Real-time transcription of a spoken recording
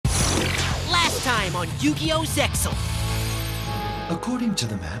Next time on Yu-Gi-Oh! ZEXAL. According to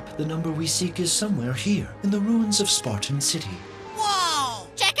the map, the number we seek is somewhere here, in the ruins of Spartan City. Whoa!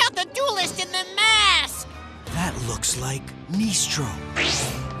 Check out the duelist in the mask! That looks like Nistro.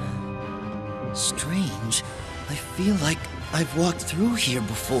 Strange. I feel like I've walked through here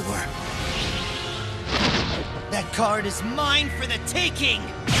before. That card is mine for the taking!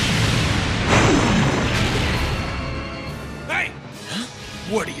 Hey! Huh?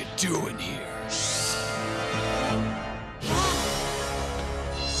 What are you doing here?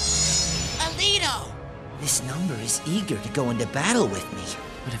 Alito! This number is eager to go into battle with me.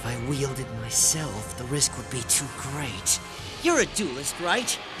 But if I wielded myself, the risk would be too great. You're a duelist,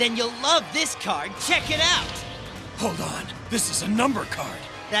 right? Then you'll love this card. Check it out! Hold on. This is a number card.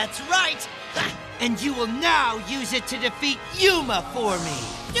 That's right! And you will now use it to defeat Yuma for me!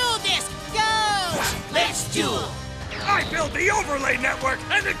 Do this! Go! Let's duel! I build the overlay network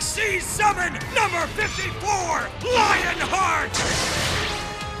and exceed summon number 54, Lionheart!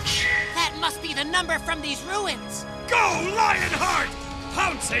 That must be the number from these ruins! Go, Lionheart!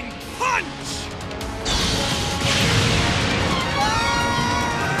 Pouncing punch!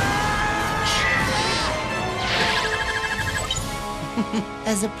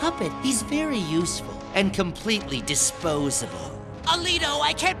 As a puppet, he's very useful and completely disposable. Alito,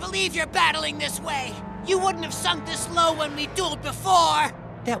 I can't believe you're battling this way! You wouldn't have sunk this low when we dueled before!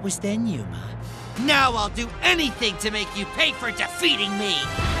 That was then, Yuma. Now I'll do anything to make you pay for defeating me!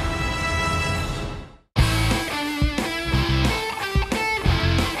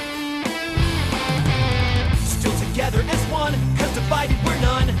 Still together as one, 'cause divided we're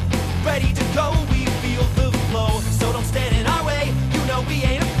none. Ready to go, we feel the flow. So don't stand in our way, you know we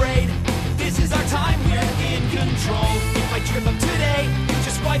ain't afraid. This is our time, we're in control. If I trip up today, you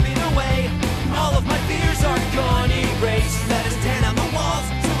just wipe it away. All of my fears are gone erased. Let us tear down the walls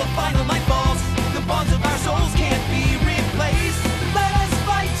till the final night falls. The bonds of our souls can't be replaced. Let us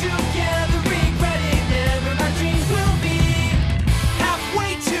fight together, regretting never our dreams will be.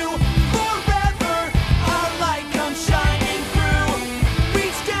 Halfway to forever, our light comes shining through.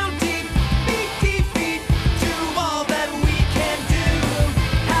 Reach down deep, beat defeat, do all that we can do.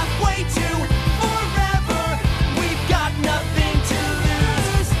 Halfway to forever, we've got nothing to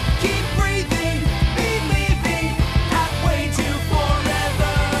lose. Keep breathing, believing, halfway to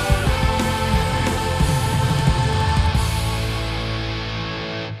forever.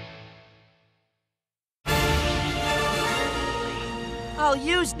 I'll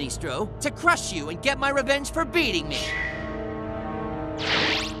use Nistro to crush you and get my revenge for beating me.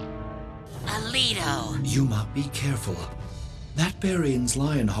 Alito! Yuma, be careful. That Barian's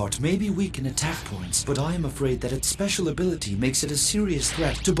Lionheart may be weak in attack points, but I am afraid that its special ability makes it a serious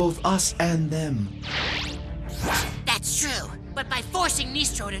threat to both us and them. That's true, but by forcing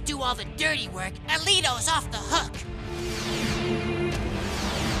Nistro to do all the dirty work, Alito's off the hook.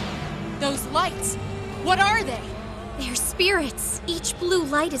 Those lights, what are they? They're spirits. Each blue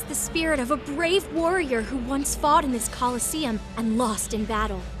light is the spirit of a brave warrior who once fought in this Colosseum and lost in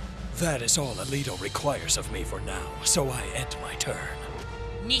battle. That is all Alito requires of me for now, so I end my turn.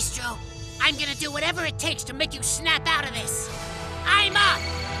 Nistro, I'm gonna do whatever it takes to make you snap out of this. I'm up!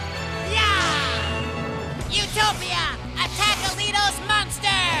 Yeah! Utopia! Attack Alito's monster!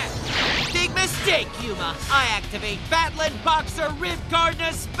 Big mistake, Yuma. I activate Battling Boxer Rib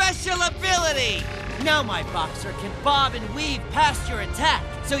Gardener's special ability. Now my boxer can bob and weave past your attack,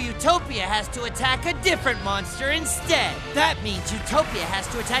 so Utopia has to attack a different monster instead. That means Utopia has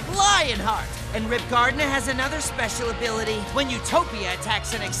to attack Lionheart, and Rib Gardener has another special ability. When Utopia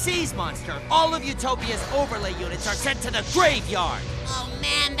attacks an Xyz monster, all of Utopia's overlay units are sent to the graveyard. Oh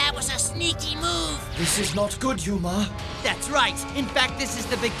man, that was a sneaky move. This is not good, Yuma. That's right. In fact, this is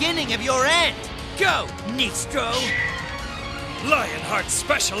the beginning of your end. Go, Nistro! Lionheart's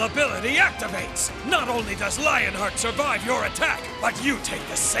special ability activates! Not only does Lionheart survive your attack, but you take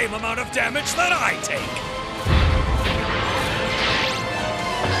the same amount of damage that I take!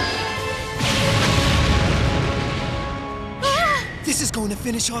 This is going to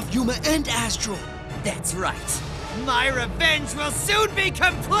finish off Yuma and Astral. That's right. My revenge will soon be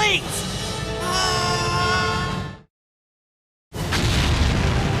complete!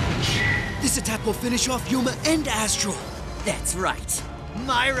 This attack will finish off Yuma and Astral. That's right.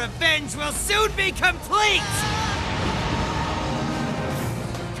 My revenge will soon be complete!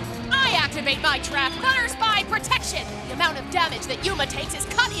 I activate my trap, Runner's Spy Protection! The amount of damage that Yuma takes is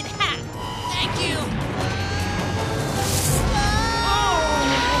cut in half! Thank you!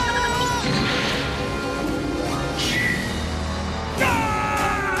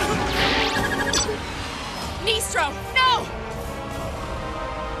 Nistro, no!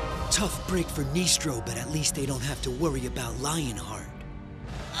 Tough break for Nistro, but at least they don't have to worry about Lionheart.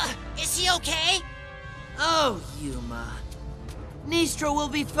 Is he okay? Oh, Yuma. Nistro will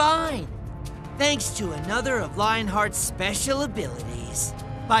be fine. Thanks to another of Lionheart's special abilities.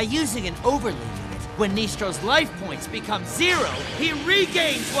 By using an overlay unit, when Nistro's life points become 0, he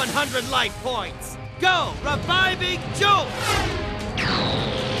regains 100 life points. Go, Reviving Jolt!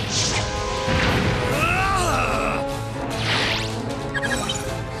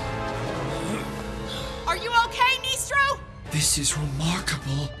 Are you okay, Nistro? This is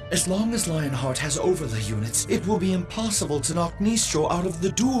remarkable. As long as Lionheart has overlay units, it will be impossible to knock Nistro out of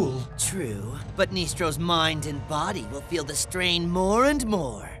the duel. True, but Nistro's mind and body will feel the strain more and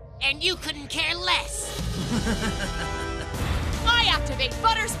more. And you couldn't care less. I activate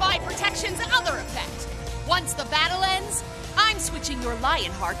Butterspy Protection's other effect. Once the battle ends, I'm switching your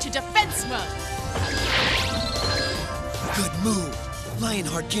Lionheart to defense mode. Good move.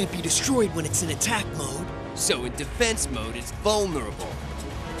 Lionheart can't be destroyed when it's in attack mode. So in defense mode, it's vulnerable.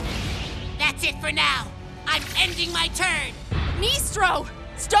 That's it for now. I'm ending my turn. Nistro!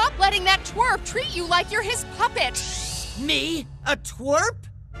 Stop letting that twerp treat you like you're his puppet! Me? A twerp?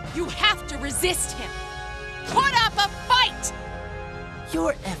 You have to resist him. Put up a fight!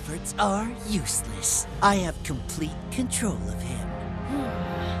 Your efforts are useless. I have complete control of him.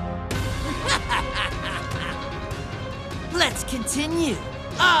 Let's continue.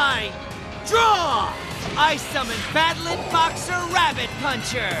 I draw! I summon Battling Boxer Rabbit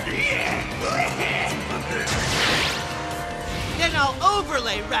Puncher! Then I'll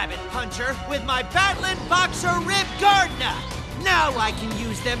overlay Rabbit Puncher with my Battling Boxer Rib Gardener! Now I can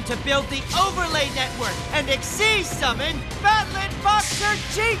use them to build the overlay network and Exceed summon Battling Boxer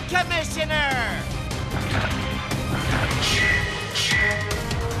Cheat Commissioner!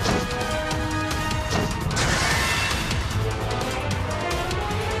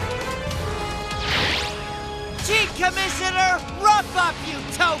 Cheat Commissioner, rough up,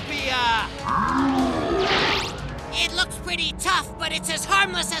 Utopia! It looks pretty tough, but it's as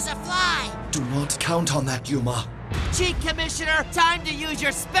harmless as a fly. Do not count on that, Yuma. Cheat Commissioner, time to use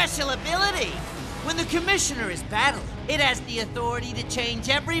your special ability! When the Commissioner is battling, it has the authority to change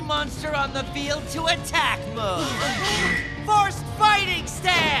every monster on the field to attack mode. Forced fighting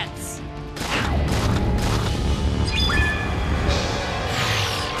stance!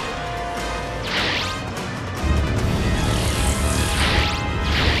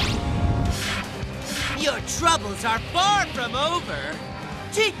 Your troubles are far from over.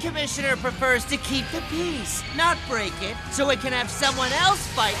 Cheat Commissioner prefers to keep the peace, not break it, so it can have someone else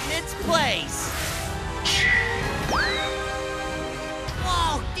fight in its place.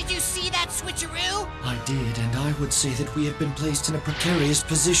 Whoa, did you see that switcheroo? I did, and I would say that we have been placed in a precarious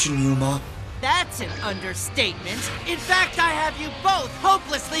position, Yuma. That's an understatement. In fact, I have you both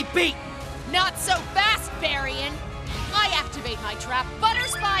hopelessly beaten. Not so fast, Barian! I activate my trap,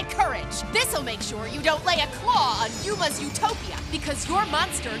 Butterspy Courage. This'll make sure you don't lay a claw on Yuma's Utopia, because your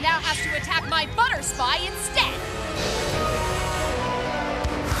monster now has to attack my Butterspy instead.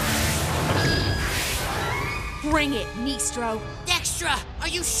 Bring it, Nistro. Dextra, are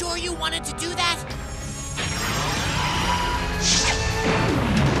you sure you wanted to do that?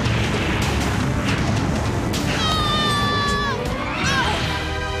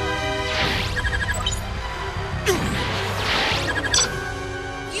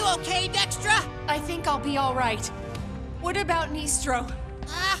 Okay, Dextra? I think I'll be all right. What about Nistro?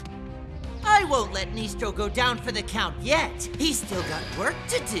 I won't let Nistro go down for the count yet. He's still got work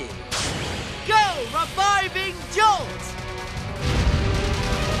to do. Go, Reviving Jolt!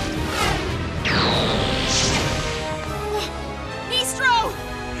 Nistro!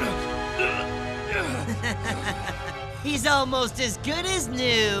 He's almost as good as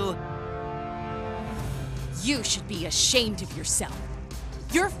new. You should be ashamed of yourself.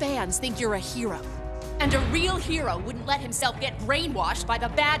 Your fans think you're a hero. And a real hero wouldn't let himself get brainwashed by the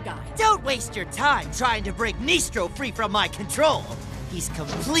bad guy. Don't waste your time trying to break Nistro free from my control. He's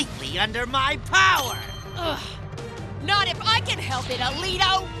completely under my power. Ugh. Not if I can help it,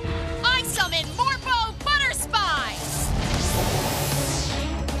 Alito! I summon Morpho Butterspy!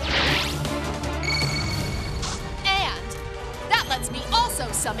 And that lets me also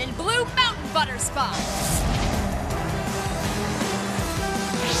summon Blue Mountain Butterspy!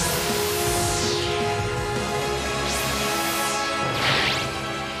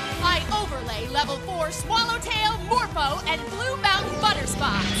 Level 4 Swallowtail, Morpho, and Blue Mountain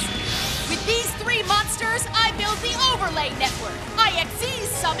Butterspots. With these 3 monsters, I build the Overlay Network. I Xyz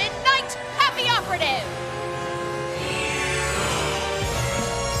summon Knight Happy Operative.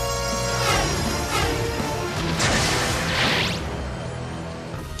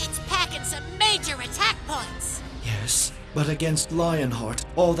 It's some major attack points. Yes, but against Lionheart,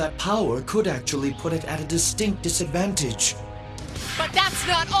 all that power could actually put it at a distinct disadvantage. But that's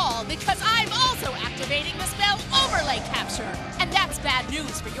not all, because I'm also activating the spell Overlay Capture. And that's bad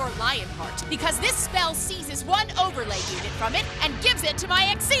news for your Lionheart, because this spell seizes one overlay unit from it and gives it to my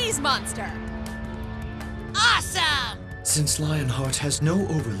Xyz monster. Awesome! Since Lionheart has no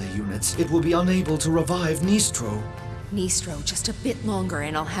overlay units, it will be unable to revive Nistro. Nistro, just a bit longer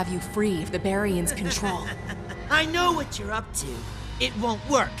and I'll have you free of the Barian's control. I know what you're up to. It won't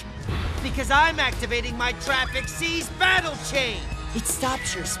work, because I'm activating my Trap Xyz Battle Chain. It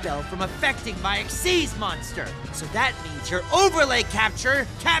stops your spell from affecting my Xyz monster. So that means your Overlay Capture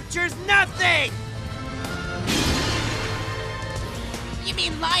captures nothing! You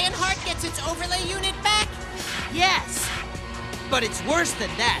mean Lionheart gets its overlay unit back? Yes! But it's worse than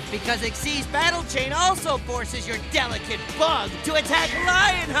that, because Xyz Battle Chain also forces your delicate bug to attack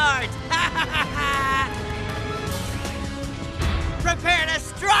Lionheart! Prepare to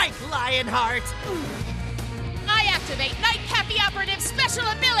strike, Lionheart! I activate Nightcap the Operative's special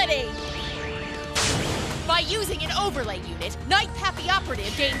ability! By using an overlay unit, Nightcap the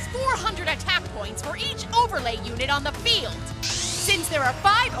Operative gains 400 attack points for each overlay unit on the field. Since there are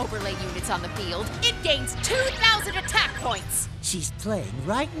 5 overlay units on the field, it gains 2,000 attack points. She's playing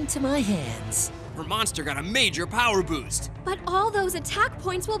right into my hands. Her monster got a major power boost. But all those attack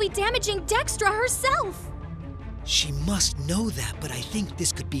points will be damaging Dextra herself. She must know that, but I think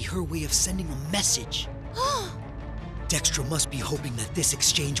this could be her way of sending a message. Dextra must be hoping that this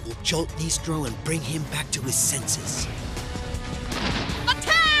exchange will jolt Nistro and bring him back to his senses.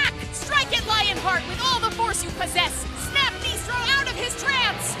 Attack! Strike at Lionheart with all the force you possess! Snap Nistro out of his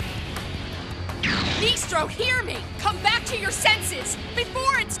trance! Nistro, hear me! Come back to your senses!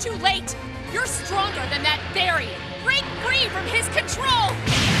 Before it's too late! You're stronger than that Barian! Break free from his control!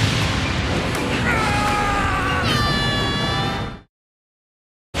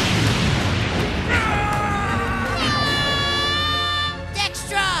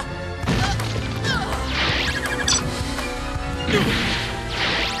 Dextra!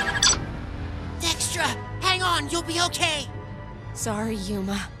 Dextra, hang on, you'll be okay. Sorry,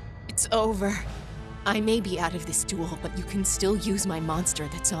 Yuma. It's over. I may be out of this duel, but you can still use my monster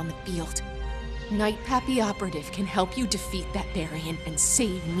that's on the field. Nightcap the Operative can help you defeat that Barian and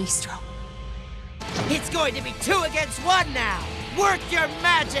save Nistro. It's going to be 2 against 1 now! Work your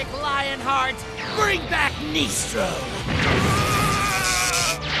magic, Lionheart! Bring back Nistro!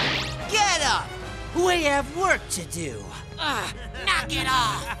 Get up! We have work to do. Knock it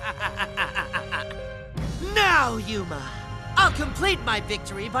off! Now, Yuma! I'll complete my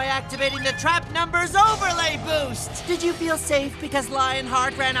victory by activating the Trap Numbers Overlay Boost! Did you feel safe because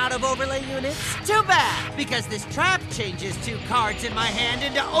Lionheart ran out of overlay units? Too bad, because this trap changes 2 cards in my hand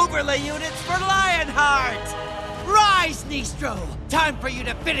into overlay units for Lionheart! Rise, Nistro! Time for you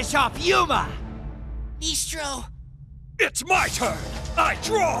to finish off Yuma! Nistro! It's my turn! I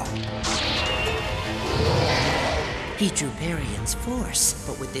draw! He drew Barian's force,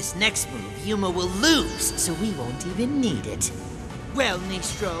 but with this next move, Yuma will lose, so we won't even need it. Well,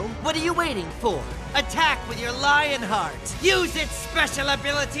 Nistro, what are you waiting for? Attack with your Lionheart! Use its special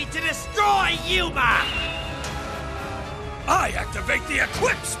ability to destroy Yuma! I activate the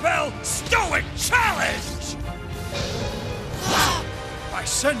equip spell, Stoic Challenge! By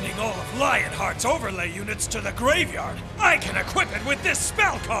sending all of Lionheart's overlay units to the graveyard, I can equip it with this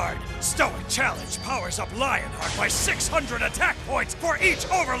spell card! Stoic Challenge powers up Lionheart by 600 attack points for each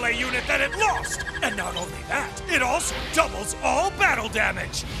overlay unit that it lost! And not only that, it also doubles all battle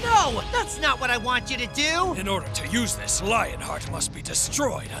damage! No, that's not what I want you to do! In order to use this, Lionheart must be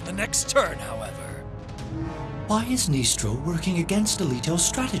destroyed on the next turn, however. Why is Nistro working against Alito's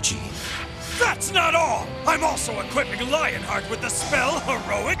strategy? That's not all! I'm also equipping Lionheart with the spell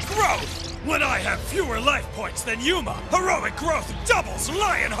Heroic Growth! When I have fewer life points than Yuma, Heroic Growth doubles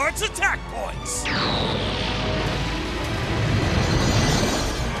Lionheart's attack points!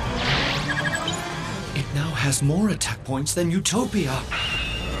 It now has more attack points than Utopia.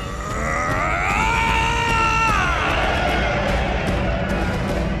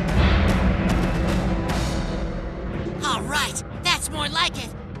 All right, that's more like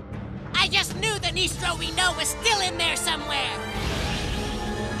it. I just knew the Nistro we know was still in there somewhere.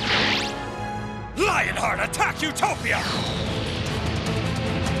 Lionheart, attack Utopia!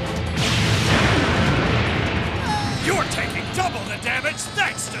 You're taking double the damage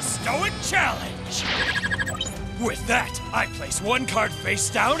thanks to Stoic Challenge! With that, I place 1 card face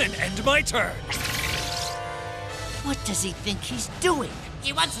down and end my turn. What does he think he's doing?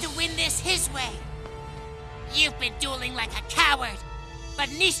 He wants to win this his way. You've been dueling like a coward. but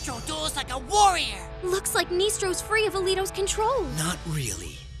Nistro duels like a warrior. Looks like Nistro's free of Alito's control. Not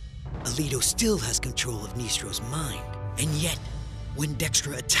really. Alito still has control of Nistro's mind. And yet, when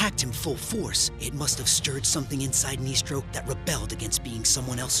Dextra attacked him full force, it must have stirred something inside Nistro that rebelled against being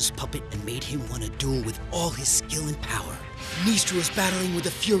someone else's puppet and made him want to duel with all his skill and power. Nistro is battling with the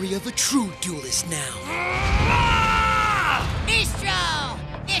fury of a true duelist now. Nistro!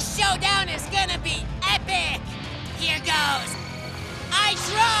 This showdown is gonna be epic! Here goes. I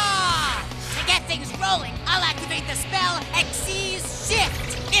draw! To get things rolling, I'll activate the spell Xyz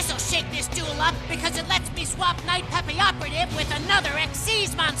Shift. This'll shake this duel up because it lets me swap Night Peppy Operative with another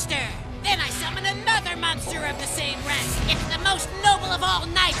Xyz monster. Then I summon another monster of the same rank. It's the most noble of all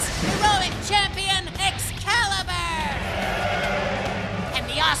knights, heroic champion Excalibur! And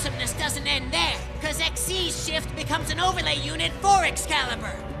the awesomeness doesn't end there, because Xyz Shift becomes an overlay unit for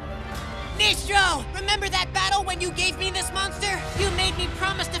Excalibur. Nistro! Remember that battle when you gave me this monster? You made me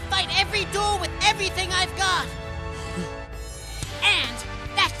promise to fight every duel with everything I've got. And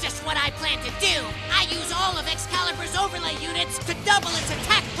that's just what I plan to do. I use all of Excalibur's overlay units to double its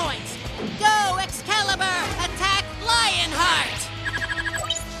attack points. Go, Excalibur! Attack Lionheart!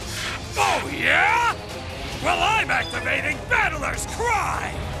 Oh, yeah? Well, I'm activating Battler's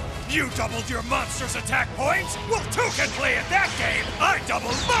Cry! You doubled your monster's attack points? Well, two can play at that game! I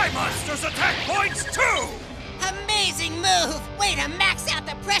doubled my monster's attack points, too! Amazing move! Way to max out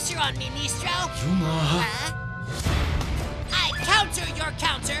the pressure on me, Nistro! Yuma. I counter your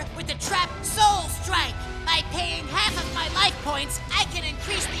counter with the trap Soul Strike! By paying half of my life points, I can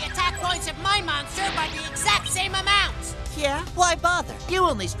increase the attack points of my monster by the exact same amount! Yeah? Why bother? You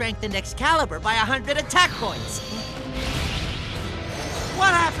only strengthened Excalibur by 100 attack points.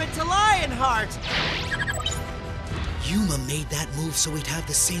 What happened to Lionheart? Yuma made that move so he'd have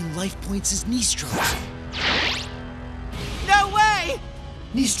the same life points as Nistro. No way!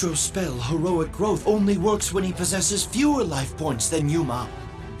 Nistro's spell, Heroic Growth, only works when he possesses fewer life points than Yuma.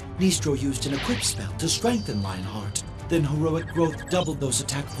 Nistro used an equip spell to strengthen Lionheart. Then Heroic Growth doubled those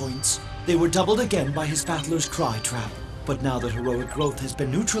attack points. They were doubled again by his Battler's Cry trap. But now that Heroic Growth has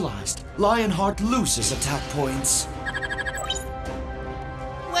been neutralized, Lionheart loses attack points.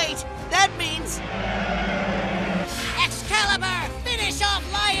 Wait, that means... Excalibur! Finish off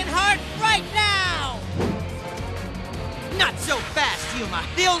Lionheart right now! Not so fast, Yuma.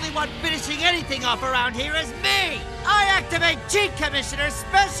 The only one finishing anything off around here is me! I activate Cheat Commissioner's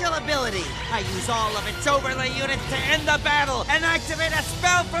special ability. I use all of its overlay units to end the battle and activate a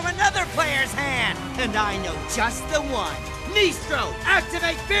spell from another player's hand. And I know just the one. Nistro,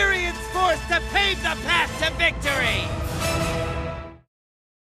 activate Barian's force to pave the path to victory!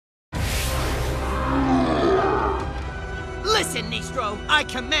 Listen, Nistro, I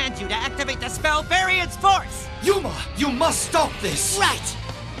command you to activate the spell Barian's force! Yuma, you must stop this! Right!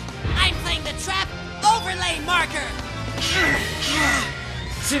 I'm playing the trap Overlay Marker!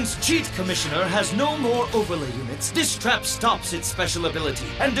 Since Cheat Commissioner has no more overlay units, this trap stops its special ability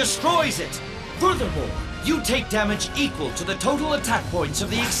and destroys it! Furthermore, you take damage equal to the total attack points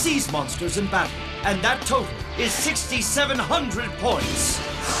of the Xyz monsters in battle, and that total is 6,700 points!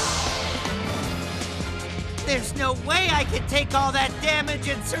 There's no way I can take all that damage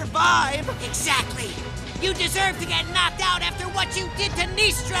and survive! Exactly! You deserve to get knocked out after what you did to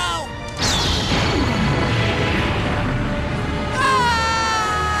Nistro!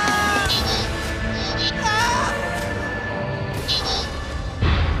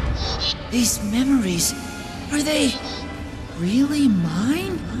 These memories, are they really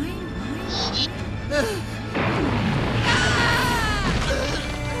mine?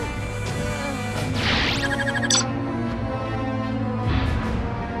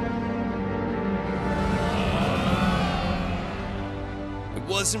 It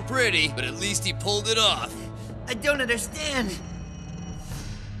wasn't pretty, but at least he pulled it off. I don't understand.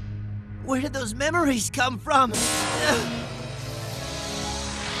 Where did those memories come from?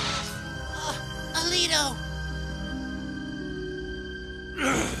 Alito!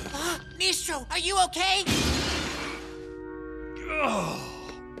 Nistro, are you okay?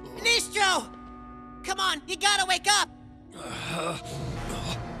 Nistro! Come on, you gotta wake up!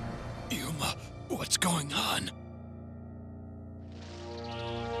 Yuma, what's going on?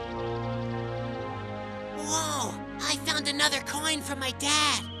 Whoa! I found another coin from my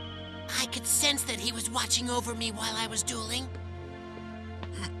dad. I could sense that he was watching over me while I was dueling.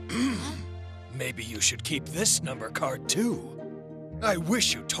 Maybe you should keep this number card, too. I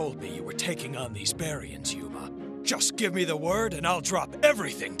wish you told me you were taking on these Barians, Yuma. Just give me the word and I'll drop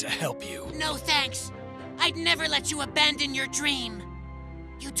everything to help you. No thanks. I'd never let you abandon your dream.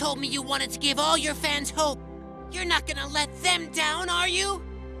 You told me you wanted to give all your fans hope. You're not gonna let them down, are you?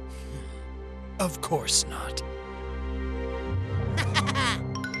 Of course not.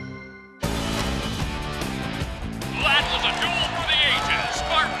 That was a duel for the ages.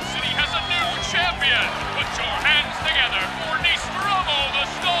 Spartan City has a new champion. Put your hands together for Nistro, the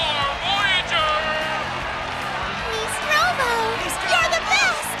Star Voyager! Nistrovo! You're the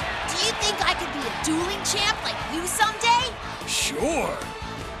best! Do you think I could be a dueling champ like you someday? Sure.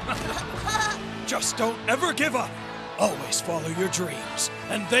 Just don't ever give up. Always follow your dreams,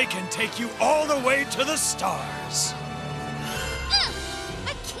 and they can take you all the way to the stars.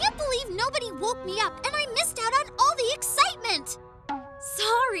 I can't believe nobody woke me up and I missed out on all the excitement!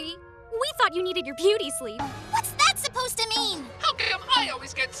 Sorry. We thought you needed your beauty sleep. What's that supposed to mean? How come I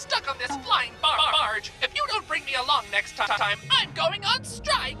always get stuck on this flying barge? If you don't bring me along next time, I'm going on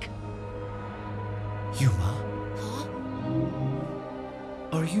strike! Yuma?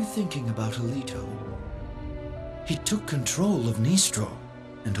 Are you thinking about Alito? He took control of Nistro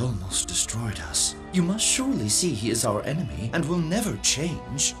and almost destroyed us. You must surely see he is our enemy and will never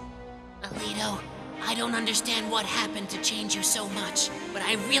change. Alito, I don't understand what happened to change you so much, but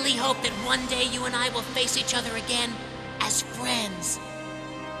I really hope that one day you and I will face each other again as friends.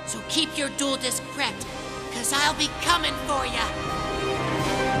 So keep your dual disc prepped, 'cause I'll be coming for ya!